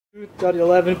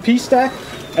80211P stack,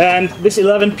 and this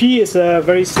 11P is a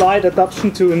very slight adaptation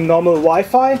to normal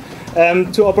Wi-Fi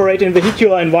to operate in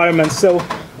vehicular environments. So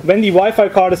when the Wi-Fi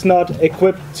card is not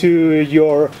equipped to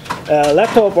your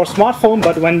laptop or smartphone,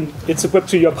 but when it's equipped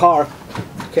to your car.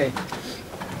 Okay,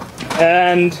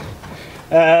 and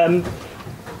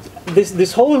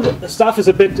this whole stuff is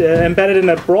a bit embedded in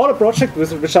a broader project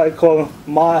which I call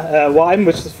WIME,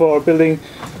 which is for building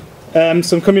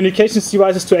some communications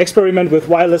devices to experiment with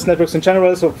wireless networks in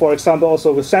general, so for example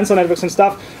also with sensor networks and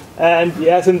stuff. And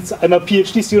yeah, since I'm a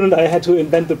PhD student, I had to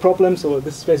invent the problem, so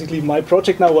this is basically my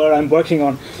project now where I'm working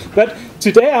on. But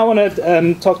today I want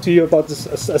to talk to you about this,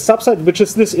 a subset, which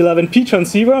is this 11P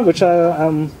transceiver, which I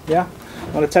want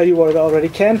to tell you what it already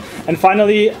can. And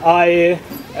finally I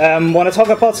want to talk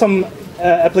about some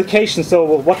applications, so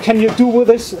what can you do with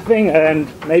this thing, and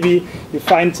maybe you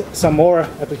find some more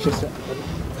applications.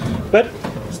 But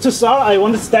to start, I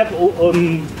want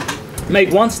to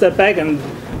make one step back, and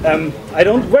I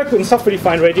don't work in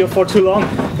software-defined radio for too long,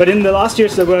 but in the last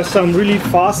years there were some really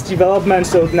fast developments,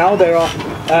 so now there are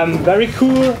very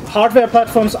cool hardware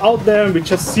platforms out there. We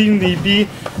just seen the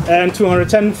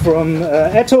B210 from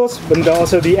Ethos, but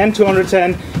also the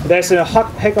N210, there's a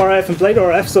HEC RF and Blade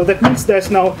RF, so that means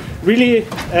there's now really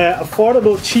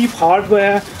affordable, cheap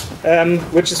hardware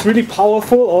which is really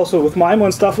powerful, also with MIMO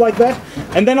and stuff like that.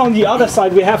 And then on the other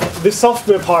side we have the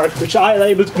software part, which I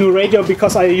labeled GNU Radio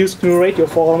because I use GNU Radio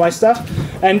for all my stuff.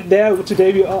 And there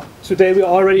today we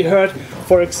already heard,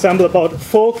 for example, about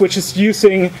Folk, which is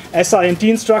using SIMD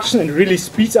instruction and really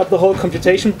speeds up the whole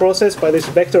computation process by this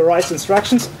vectorized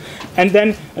instructions. And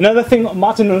then another thing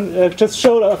Martin just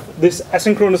showed of this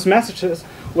asynchronous messages,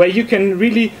 where you can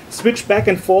really switch back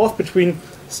and forth between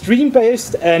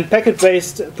stream-based and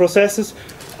packet-based processes.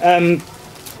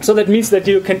 So that means that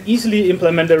you can easily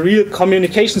implement a real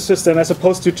communication system as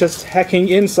opposed to just hacking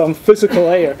in some physical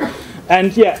layer.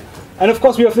 And yeah, and of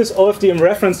course we have this OFDM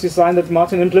reference design that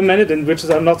Martin implemented, in which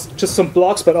are not just some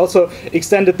blocks, but also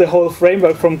extended the whole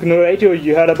framework from GNU Radio.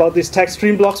 You heard about these text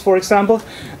stream blocks, for example.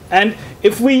 And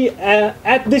if we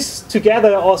add this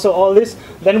together, also all this,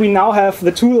 then we now have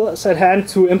the tools at hand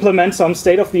to implement some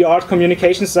state-of-the-art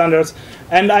communication standards.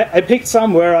 And I picked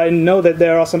some where I know that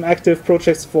there are some active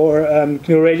projects for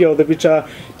GNU Radio, which are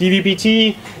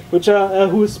DVB-T, which are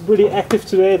who is really active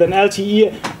today, then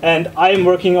LTE, and I'm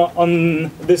working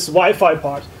on this Wi-Fi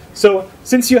part. So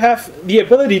since you have the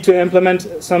ability to implement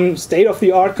some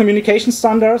state-of-the-art communication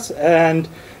standards, and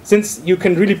since you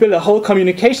can really build a whole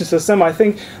communication system, I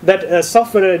think that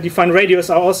software-defined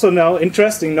radios are also now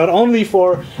interesting, not only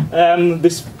for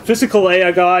this physical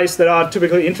layer guys that are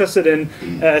typically interested in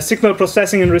signal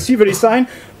processing and receiver design,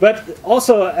 but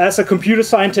also as a computer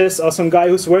scientist or some guy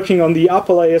who's working on the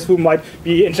upper layers who might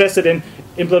be interested in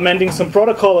implementing some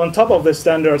protocol on top of the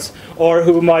standards, or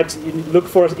who might look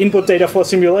for input data for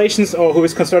simulations, or who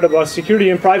is concerned about security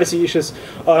and privacy issues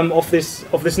of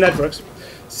this networks.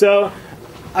 So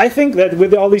I think that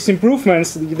with all these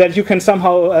improvements, that you can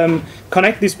somehow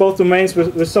connect these both domains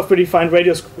with software-defined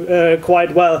radios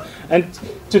quite well. And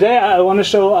today I want to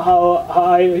show how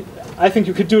I think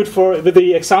you could do it with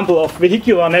the example of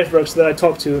vehicular networks that I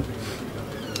talked to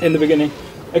in the beginning.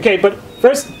 Okay, but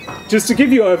first, just to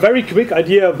give you a very quick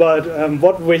idea about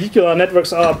what vehicular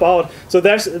networks are about. So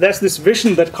there's this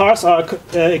vision that cars are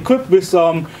equipped with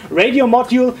some radio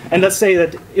module, and let's say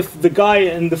that if the guy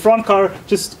in the front car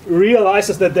just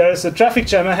realizes that there is a traffic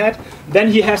jam ahead, then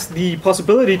he has the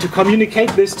possibility to communicate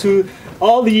this to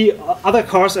all the other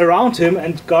cars around him,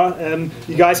 and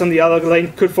the guys on the other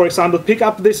lane could, for example, pick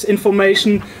up this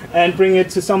information and bring it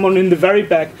to someone in the very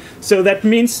back. So that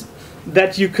means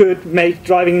that you could make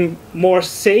driving more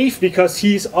safe because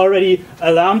he's already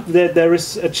alarmed that there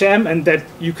is a jam and that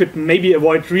you could maybe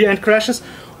avoid rear-end crashes.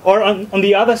 Or on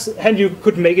the other hand, you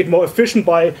could make it more efficient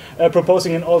by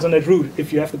proposing an alternate route,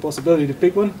 if you have the possibility to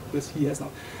pick one, because he has not.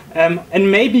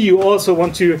 And maybe you also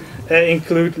want to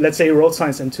include, let's say, road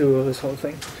signs into this whole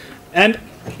thing. And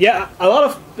yeah, a lot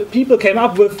of people came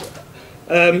up with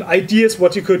ideas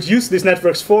what you could use these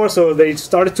networks for, so they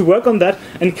started to work on that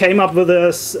and came up with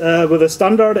a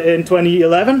standard in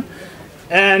 2011.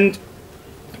 And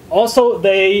also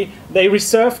they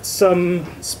reserved some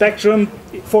spectrum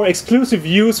for exclusive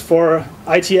use for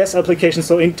ITS applications,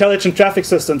 so intelligent traffic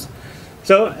systems.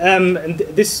 So and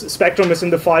this spectrum is in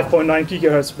the 5.9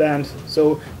 gigahertz band.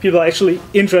 So people are actually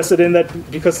interested in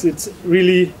that because it's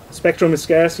really, spectrum is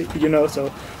scarce, you know.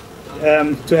 So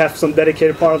to have some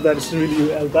dedicated part of that is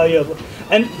really valuable.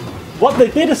 And what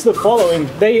they did is the following: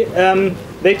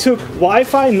 they took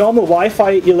Wi-Fi, normal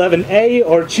Wi-Fi 11A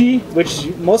or G,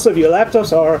 which most of your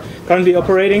laptops are currently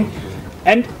operating,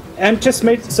 and just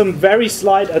made some very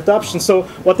slight adaptations. So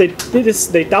what they did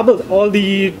is they doubled all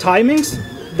the timings.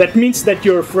 That means that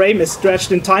your frame is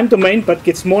stretched in time domain, but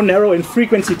gets more narrow in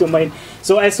frequency domain.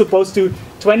 So as opposed to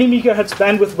 20 megahertz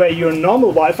bandwidth, where your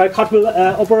normal Wi-Fi card will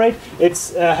operate, it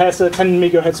has a 10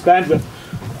 megahertz bandwidth.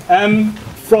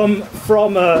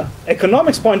 From an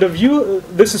economics point of view,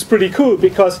 this is pretty cool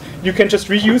because you can just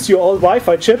reuse your old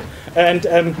Wi-Fi chip and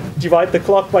divide the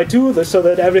clock by 2 so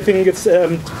that everything gets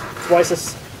twice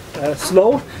as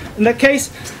slow in that case.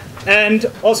 And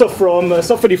also from a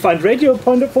software-defined radio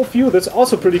point of view, that's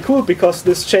also pretty cool because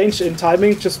this change in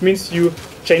timing just means you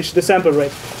change the sample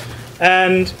rate.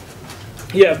 And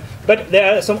yeah, but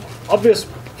there are some obvious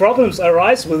problems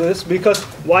arise with this because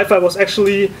Wi-Fi was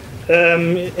actually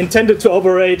intended to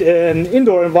operate in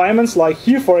indoor environments like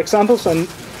here, for example.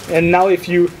 And now if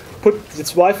you put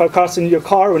its Wi-Fi cards in your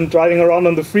car and driving around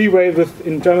on the freeway with,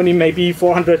 in Germany, maybe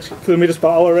 400 kilometers per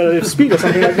hour relative speed or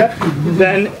something like that,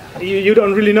 then you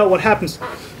don't really know what happens.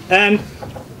 And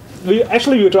we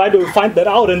tried to find that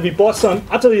out, and we bought some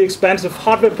utterly expensive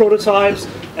hardware prototypes,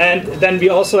 and then we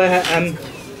also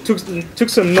took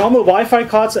some normal Wi-Fi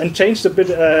cards and changed a bit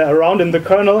around in the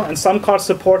kernel, and some cards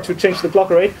support to change the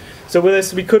clock rate. So with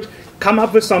this, we could come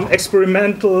up with some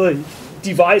experimental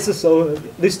devices. So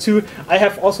these two, I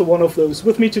have also one of those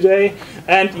with me today.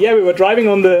 And yeah, we were driving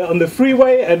on the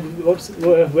freeway, and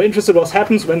we're interested what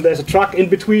happens when there's a truck in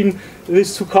between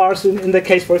these two cars, in the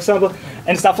case, for example,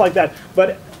 and stuff like that.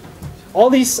 But all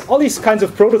these kinds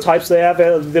of prototypes, they have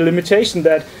the limitation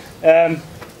that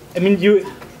I mean,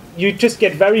 you just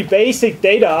get very basic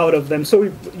data out of them.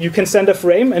 So you can send a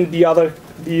frame, and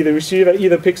the receiver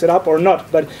either picks it up or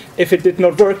not. But if it did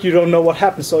not work, you don't know what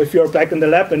happens. So if you're back in the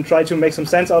lab and try to make some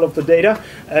sense out of the data,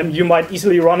 you might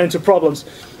easily run into problems.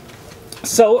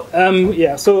 So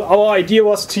yeah, so our idea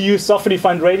was to use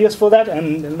software-defined radios for that.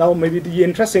 And now maybe the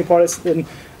interesting part is then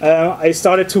I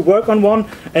started to work on one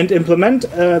and implement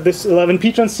this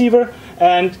 11P transceiver.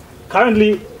 And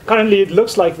currently it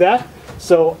looks like that.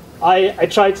 So I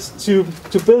tried to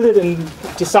build it and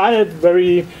design it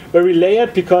very, very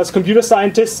layered, because computer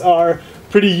scientists are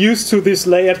pretty used to this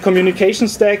layered communication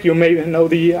stack. You may know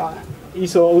the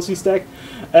ESO OC stack,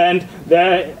 and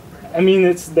there, I mean,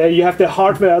 it's there. You have the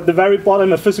hardware at the very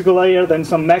bottom, a physical layer, then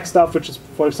some Mac stuff, which is,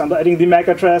 for example, adding the MAC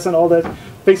address and all that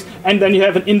things, and then you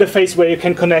have an interface where you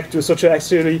can connect to, so to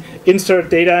actually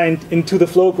insert data into the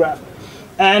flow graph.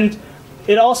 And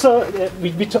it also,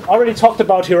 we already talked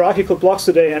about hierarchical blocks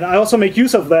today, and I also make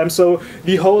use of them. So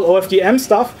the whole OFDM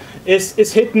stuff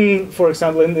is hidden, for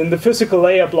example, in the physical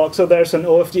layer block. So there's an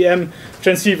OFDM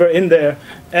transceiver in there.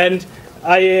 And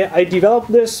I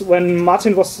developed this when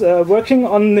Martin was working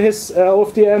on his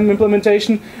OFDM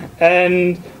implementation.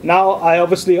 And now I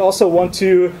obviously also want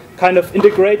to kind of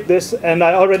integrate this. And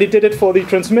I already did it for the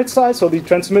transmit side. So the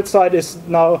transmit side is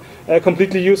now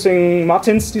completely using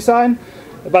Martin's design,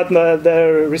 but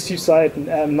the receive side,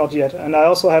 not yet. And I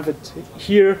also have it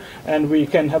here, and we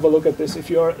can have a look at this if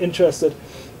you're interested.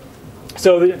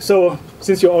 So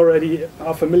since you already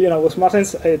are familiar now with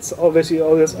Martins, it's obviously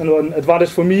always an advantage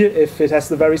for me if it has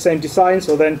the very same design.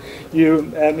 So then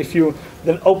if you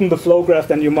then open the flow graph,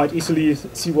 then you might easily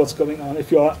see what's going on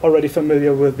if you are already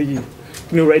familiar with the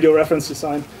new radio reference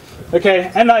design.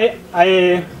 Okay, and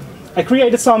I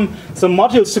created some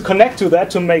modules to connect to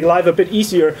that to make life a bit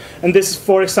easier. And this is,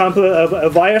 for example, a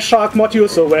Wireshark module,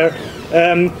 so where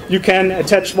you can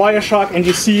attach Wireshark and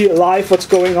you see live what's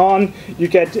going on. You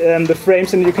get the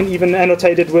frames, and you can even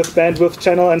annotate it with bandwidth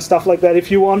channel and stuff like that if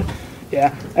you want.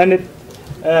 Yeah, and it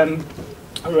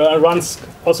runs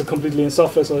also completely in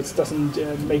software, so it doesn't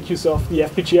make use of the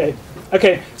FPGA.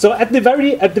 Okay, so at the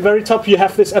very top you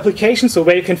have this application, so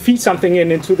where you can feed something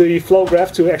into the flow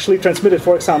graph to actually transmit it,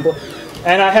 for example.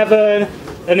 And I have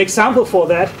an example for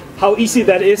that, how easy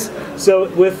that is. So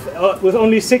with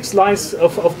only 6 lines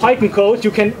of Python code,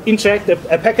 you can inject a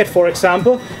packet, for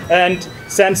example, and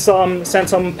send some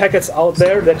packets out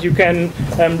there that you can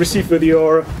receive with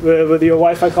your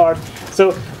Wi-Fi card.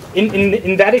 So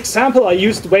in that example, I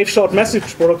used Wave Short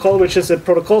Message Protocol, which is a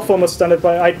protocol format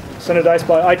standardized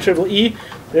by IEEE,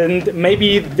 and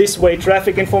maybe this way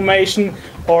traffic information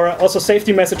or also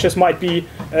safety messages might be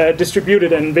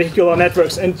distributed in vehicular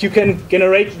networks, and you can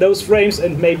generate those frames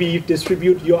and maybe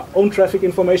distribute your own traffic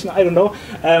information. I don't know,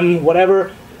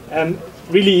 whatever,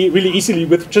 really easily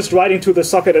with just writing to the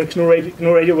socket, and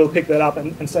GNU Radio will pick that up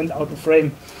and send out the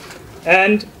frame.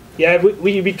 And yeah,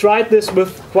 we tried this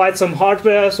with quite some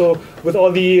hardware. So with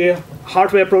all the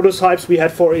hardware prototypes we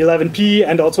had for 11P,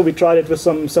 and also we tried it with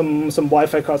some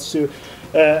Wi-Fi cards to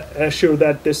assure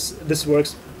that this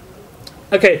works.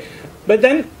 Okay, but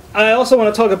then I also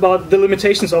want to talk about the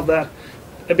limitations of that,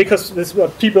 because this is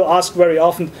what people ask very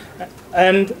often.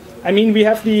 And I mean, we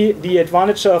have the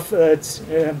advantage of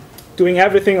doing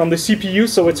everything on the CPU,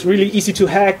 so it's really easy to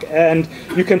hack, and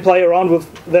you can play around with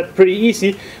that pretty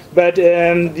easy. But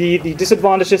the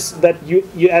disadvantage is that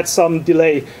you add some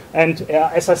delay. And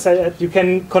as I said, you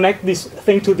can connect this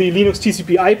thing to the Linux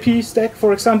TCP/IP stack,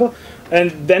 for example.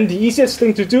 And then the easiest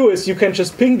thing to do is you can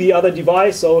just ping the other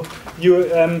device. So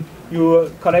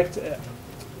you connect.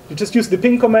 You just use the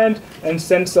ping command and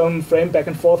send some frame back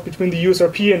and forth between the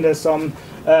USRP and there's some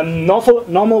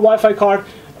normal Wi-Fi card.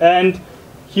 And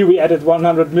here we added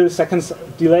 100 milliseconds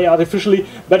delay artificially,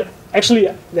 but actually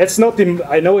that's not the.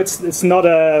 I know it's not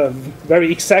a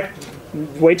very exact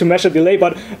way to measure delay,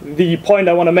 but the point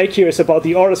I want to make here is about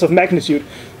the orders of magnitude.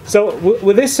 So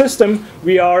with this system,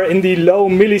 we are in the low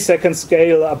millisecond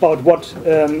scale about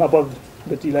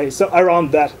the delay, so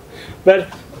around that. But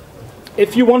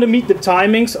if you want to meet the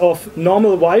timings of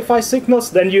normal Wi-Fi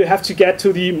signals, then you have to get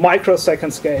to the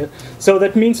microsecond scale. So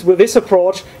that means with this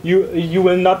approach, you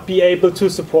will not be able to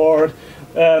support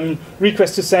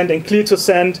request to send and clear to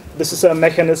send. This is a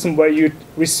mechanism where you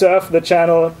reserve the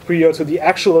channel prior to the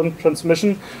actual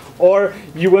transmission, or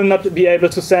you will not be able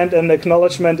to send an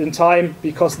acknowledgement in time,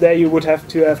 because there you would have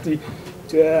to have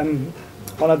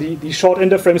honor the short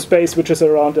interframe space, which is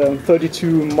around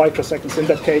 32 microseconds in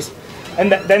that case. And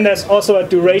then there's also a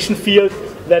duration field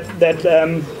that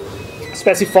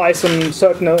specifies some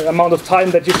certain amount of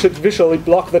time that you should visually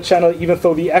block the channel, even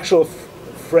though the actual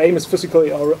frame is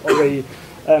physically already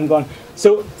gone.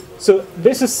 So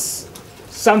this is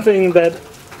something that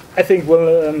I think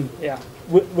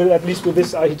will at least with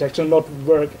this architecture not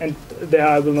work, and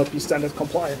there will not be standard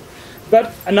compliant.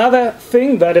 But another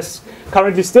thing that is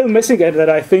currently still missing and that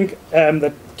I think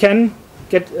that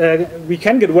we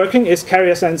can get working is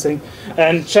carrier sensing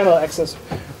and channel access.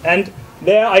 And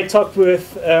there I talked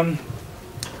with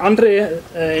Andre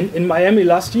in Miami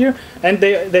last year, and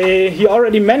he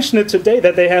already mentioned it today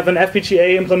that they have an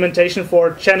FPGA implementation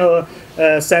for channel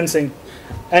sensing.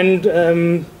 And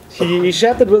he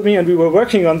shared that with me, and we were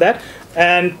working on that.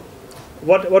 And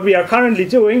what we are currently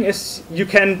doing is you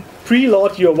can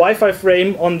preload your Wi-Fi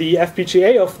frame on the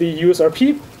FPGA of the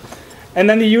USRP, and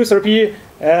then the USRP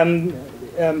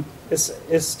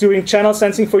is doing channel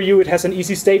sensing for you. It has an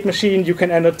easy state machine. You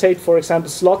can annotate, for example,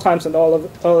 slot times and all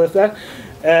of that.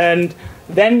 And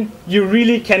then you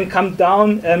really can come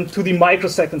down to the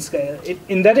microsecond scale.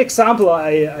 In that example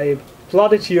I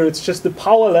plotted here, it's just the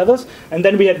power levels. And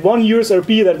then we had one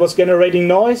USRP that was generating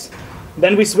noise.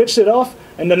 Then we switched it off.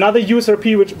 And another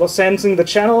USRP which was sensing the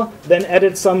channel, then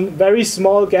added some very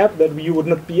small gap that you would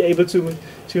not be able to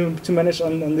manage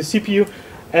on the CPU.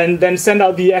 And then send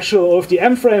out the actual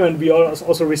OFDM frame, and we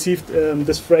also received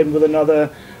this frame with another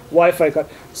Wi-Fi card.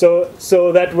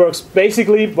 So that works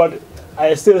basically, but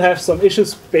I still have some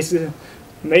issues, basically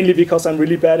mainly because I'm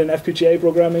really bad in FPGA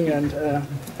programming, and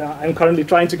I'm currently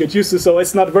trying to get used to. So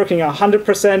it's not working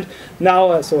 100%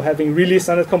 now. So having really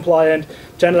standard compliant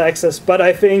channel access, but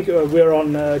I think we're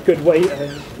on a good way.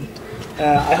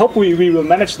 I hope we will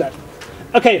manage that.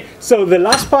 Okay, so the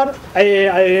last part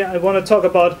I want to talk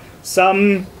about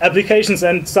some applications,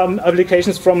 and some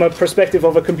applications from a perspective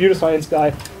of a computer science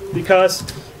guy, because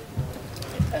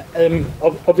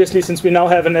obviously since we now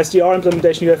have an SDR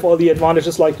implementation, you have all the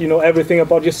advantages, like you know everything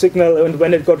about your signal and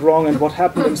when it got wrong and what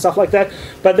happened and stuff like that.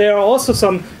 But there are also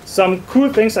some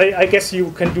cool things I guess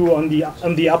you can do on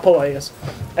the upper layers,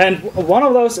 and one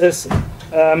of those is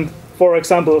for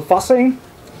example fuzzing.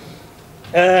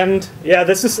 And yeah,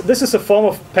 this is a form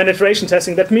of penetration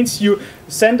testing. That means you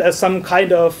send some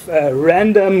kind of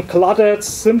random cluttered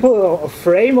symbol or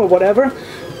frame or whatever,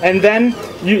 and then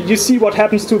you see what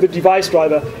happens to the device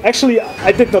driver. Actually,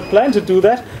 I did not plan to do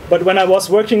that, but when I was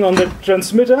working on the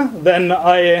transmitter, then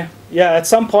at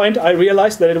some point I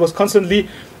realized that it was constantly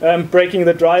breaking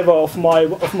the driver of my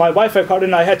Wi-Fi card,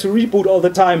 and I had to reboot all the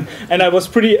time, and I was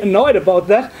pretty annoyed about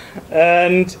that,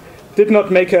 and did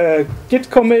not make a Git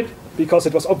commit, because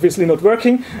it was obviously not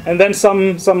working. And then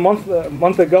some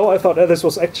month ago, I thought, this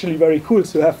was actually very cool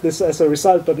to have this as a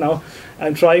result. But now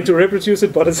I'm trying to reproduce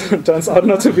it, but it turns out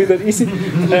not to be that easy.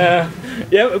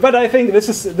 Yeah, but I think this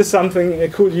is something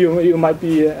cool you might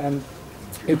be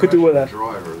you could do with that.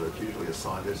 Driver that's usually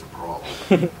assigned as a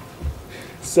problem.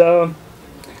 So.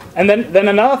 And then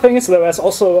another thing is there is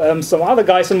also some other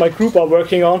guys in my group are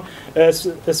working on is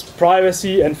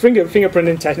privacy and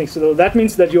fingerprinting techniques. So that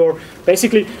means that you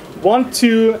basically want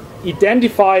to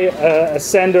identify a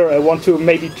sender, want to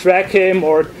maybe track him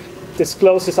or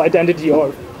disclose his identity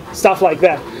or stuff like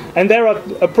that. And there are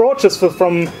approaches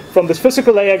from this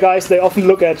physical layer guys. They often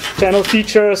look at channel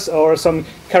features or some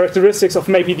characteristics of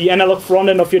maybe the analog front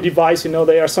end of your device. You know,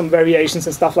 there are some variations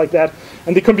and stuff like that.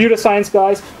 And the computer science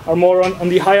guys are more on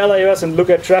the higher layers and look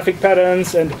at traffic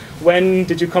patterns and when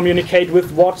did you communicate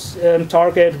with what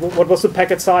target, what was the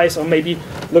packet size, or maybe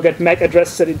look at MAC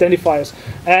addresses and identifiers.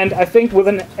 And I think with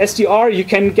an SDR you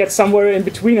can get somewhere in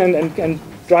between and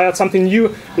try out something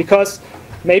new, because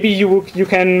maybe you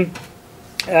can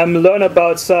learn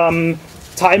about some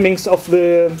timings of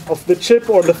the chip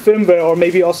or the firmware, or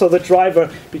maybe also the driver,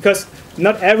 because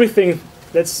not everything,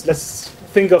 let's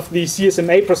think of the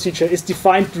CSMA procedure, is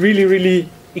defined really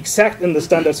exact in the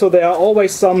standard. So there are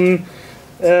always some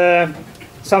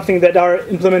something that are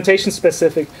implementation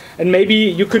specific, and maybe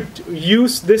you could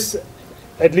use this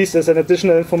at least as an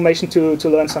additional information to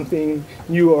learn something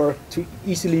new, or to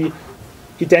easily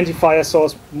identify a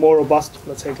source more robust,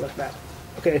 let's say it like that.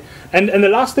 Okay, and the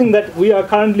last thing that we are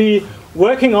currently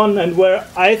working on, and where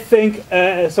I think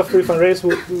software-defined radios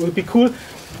would be cool,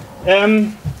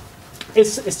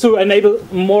 is to enable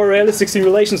more realistic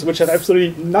simulations, which have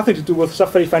absolutely nothing to do with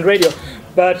software-defined radio.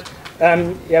 But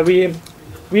yeah, we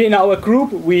in our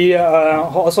group, we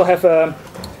also have a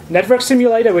network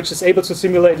simulator, which is able to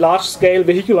simulate large-scale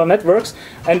vehicular networks,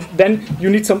 and then you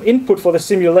need some input for the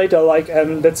simulator, like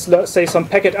let's say some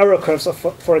packet error curves,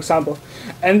 for example.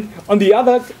 And on the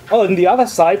other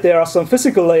side, there are some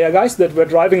physical layer guys that were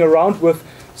driving around with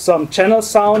some channel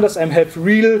sounders and have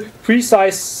real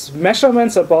precise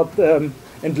measurements about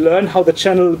and learn how the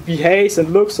channel behaves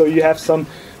and looks. So you have some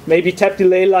maybe tap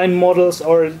delay line models,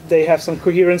 or they have some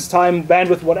coherence time,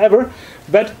 bandwidth, whatever.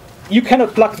 But you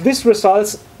cannot plug these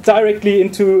results directly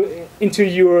into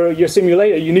your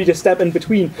simulator. You need a step in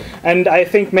between. And I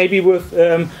think maybe with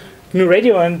GNU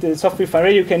Radio and software-defined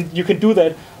radio, you can do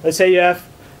that. Let's say you have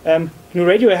GNU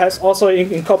Radio has also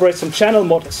incorporates some channel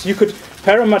models. You could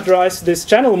parameterize these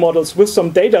channel models with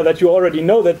some data that you already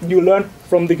know, that you learned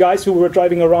from the guys who were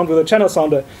driving around with a channel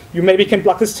sounder. You maybe can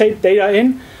plug this data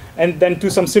in and then do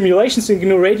some simulations in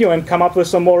GNU Radio and come up with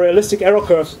some more realistic error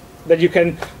curves that you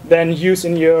can then use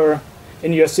in your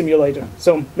simulator.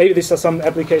 So maybe these are some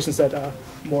applications that are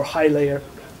more high layer.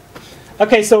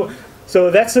 Okay, so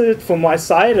that's it from my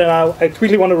side, and I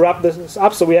quickly want to wrap this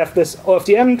up. So we have this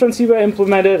OFDM transceiver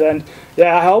implemented, and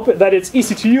yeah, I hope that it's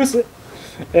easy to use,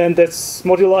 and that's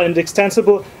modular and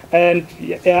extensible. And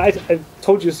yeah, I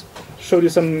showed you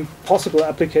some possible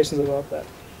applications about that.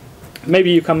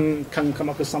 Maybe you can come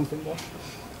up with something more.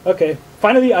 Okay,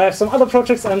 finally, I have some other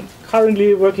projects I'm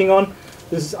currently working on.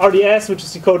 This is RDS, which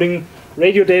is decoding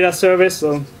radio data service.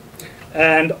 So,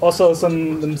 and also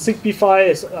some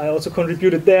Zigbee I also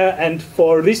contributed there. And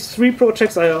for these 3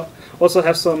 projects, I also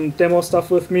have some demo stuff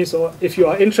with me. So if you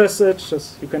are interested,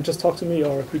 you can just talk to me,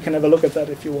 or we can have a look at that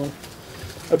if you want.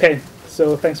 Okay,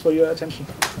 so thanks for your attention.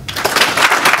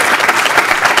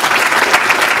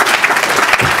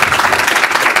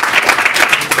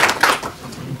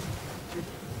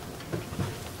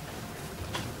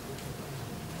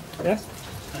 Yes?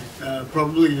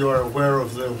 Probably you are aware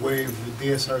of the WAVE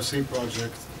DSRC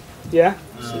project. Yeah.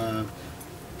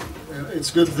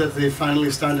 It's good that they finally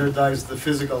standardized the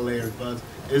physical layer, but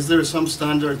is there some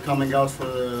standard coming out for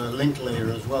the link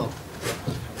layer as well?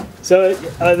 So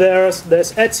there's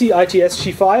ETSI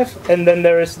ITS-G5, and then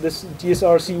there is this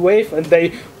DSRC WAVE, and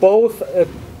they both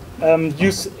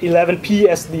use 11P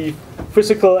as the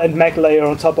physical and MAC layer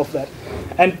on top of that.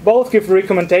 And both give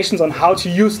recommendations on how to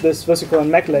use this physical and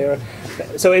MAC layer.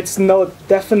 So it's no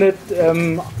definite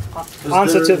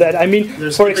answer to that. I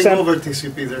mean, for example, over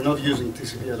TCP, they're not using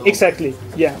TCP at all. Exactly,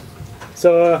 yeah.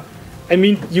 So I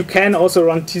mean, you can also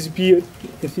run TCP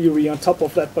in theory on top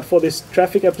of that, but for these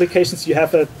traffic applications, you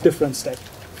have a different stack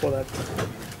for that.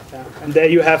 Yeah. And there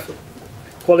you have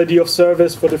quality of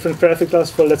service for different traffic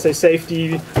classes, for let's say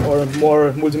safety or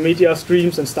more multimedia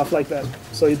streams and stuff like that.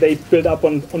 So they build up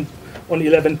on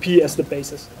 11P as the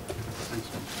basis.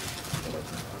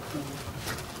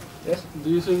 Yes? Do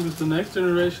you think with the next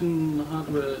generation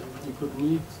hardware you could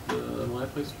meet the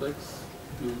Wi-Fi specs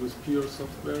with pure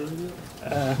software radio?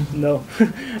 No,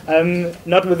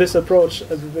 not with this approach,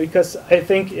 because I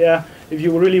think if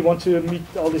you really want to meet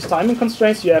all these timing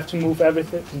constraints, you have to move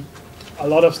everything, a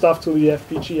lot of stuff to the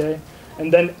FPGA,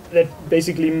 and then that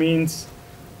basically means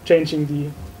changing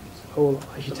the whole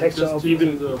architecture of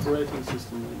even the operating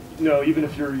system. No, even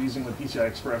if you're using the PCI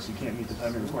Express, you can't meet the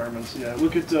timing requirements. Yeah,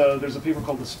 look at there's a paper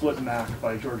called The Split MAC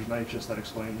by George Nitschus that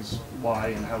explains why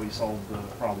and how he solved the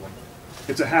problem.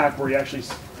 It's a hack where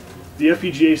the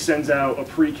FPGA sends out a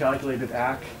pre-calculated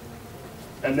ACK,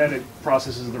 and then it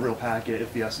processes the real packet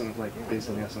if the SN, like based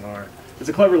on the SNR, It's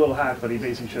a clever little hack, but he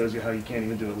basically shows you how you can't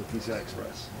even do it with PCI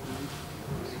Express.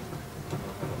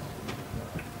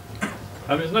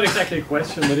 I mean, it's not exactly a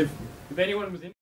question, but if anyone was in